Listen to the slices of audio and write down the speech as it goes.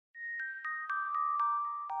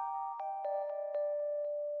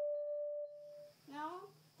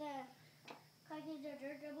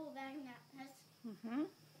dirt devil bag has. Mm-hmm.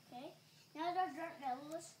 Okay. Now the dirt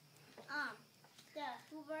devils. The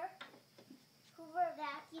Hoover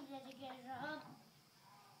vacuum did a good job.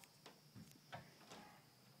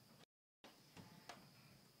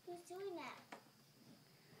 Who's doing that?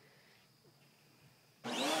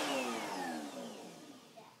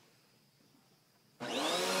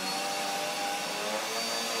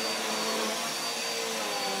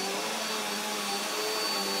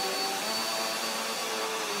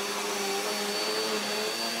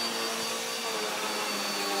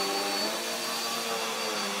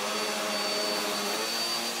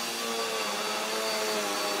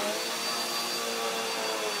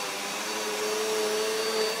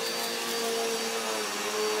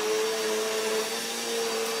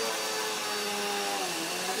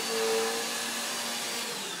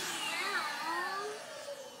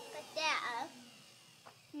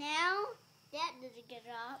 Now that did a good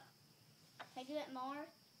job. Can I do it more?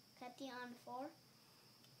 Cut the on the floor.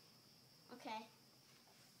 Okay.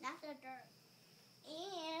 Not the dirt.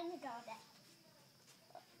 And draw that.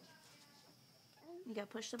 You gotta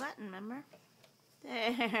push the button, remember?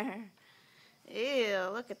 There. Ew,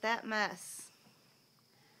 look at that mess.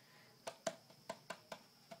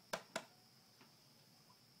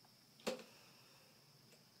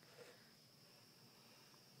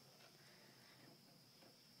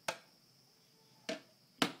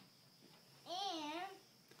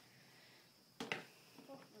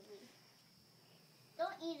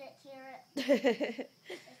 Don't eat it, carrot.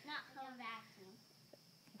 It's not home vacuum.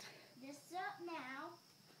 This up now.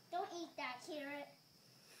 Don't eat that carrot.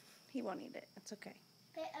 He won't eat it. It's okay.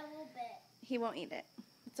 Okay, a little bit. He won't eat it.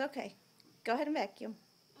 It's okay. Go ahead and vacuum.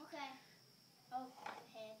 Okay. Oh,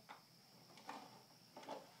 head.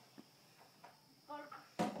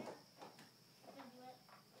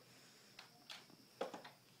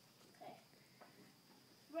 Okay.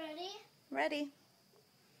 Ready? Ready.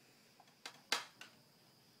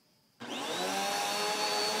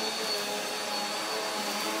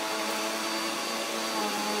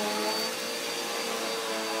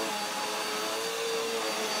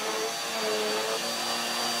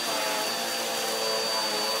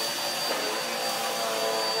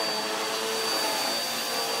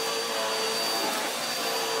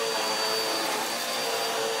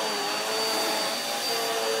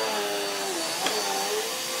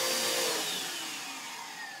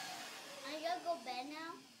 I gotta go bed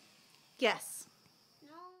now? Yes.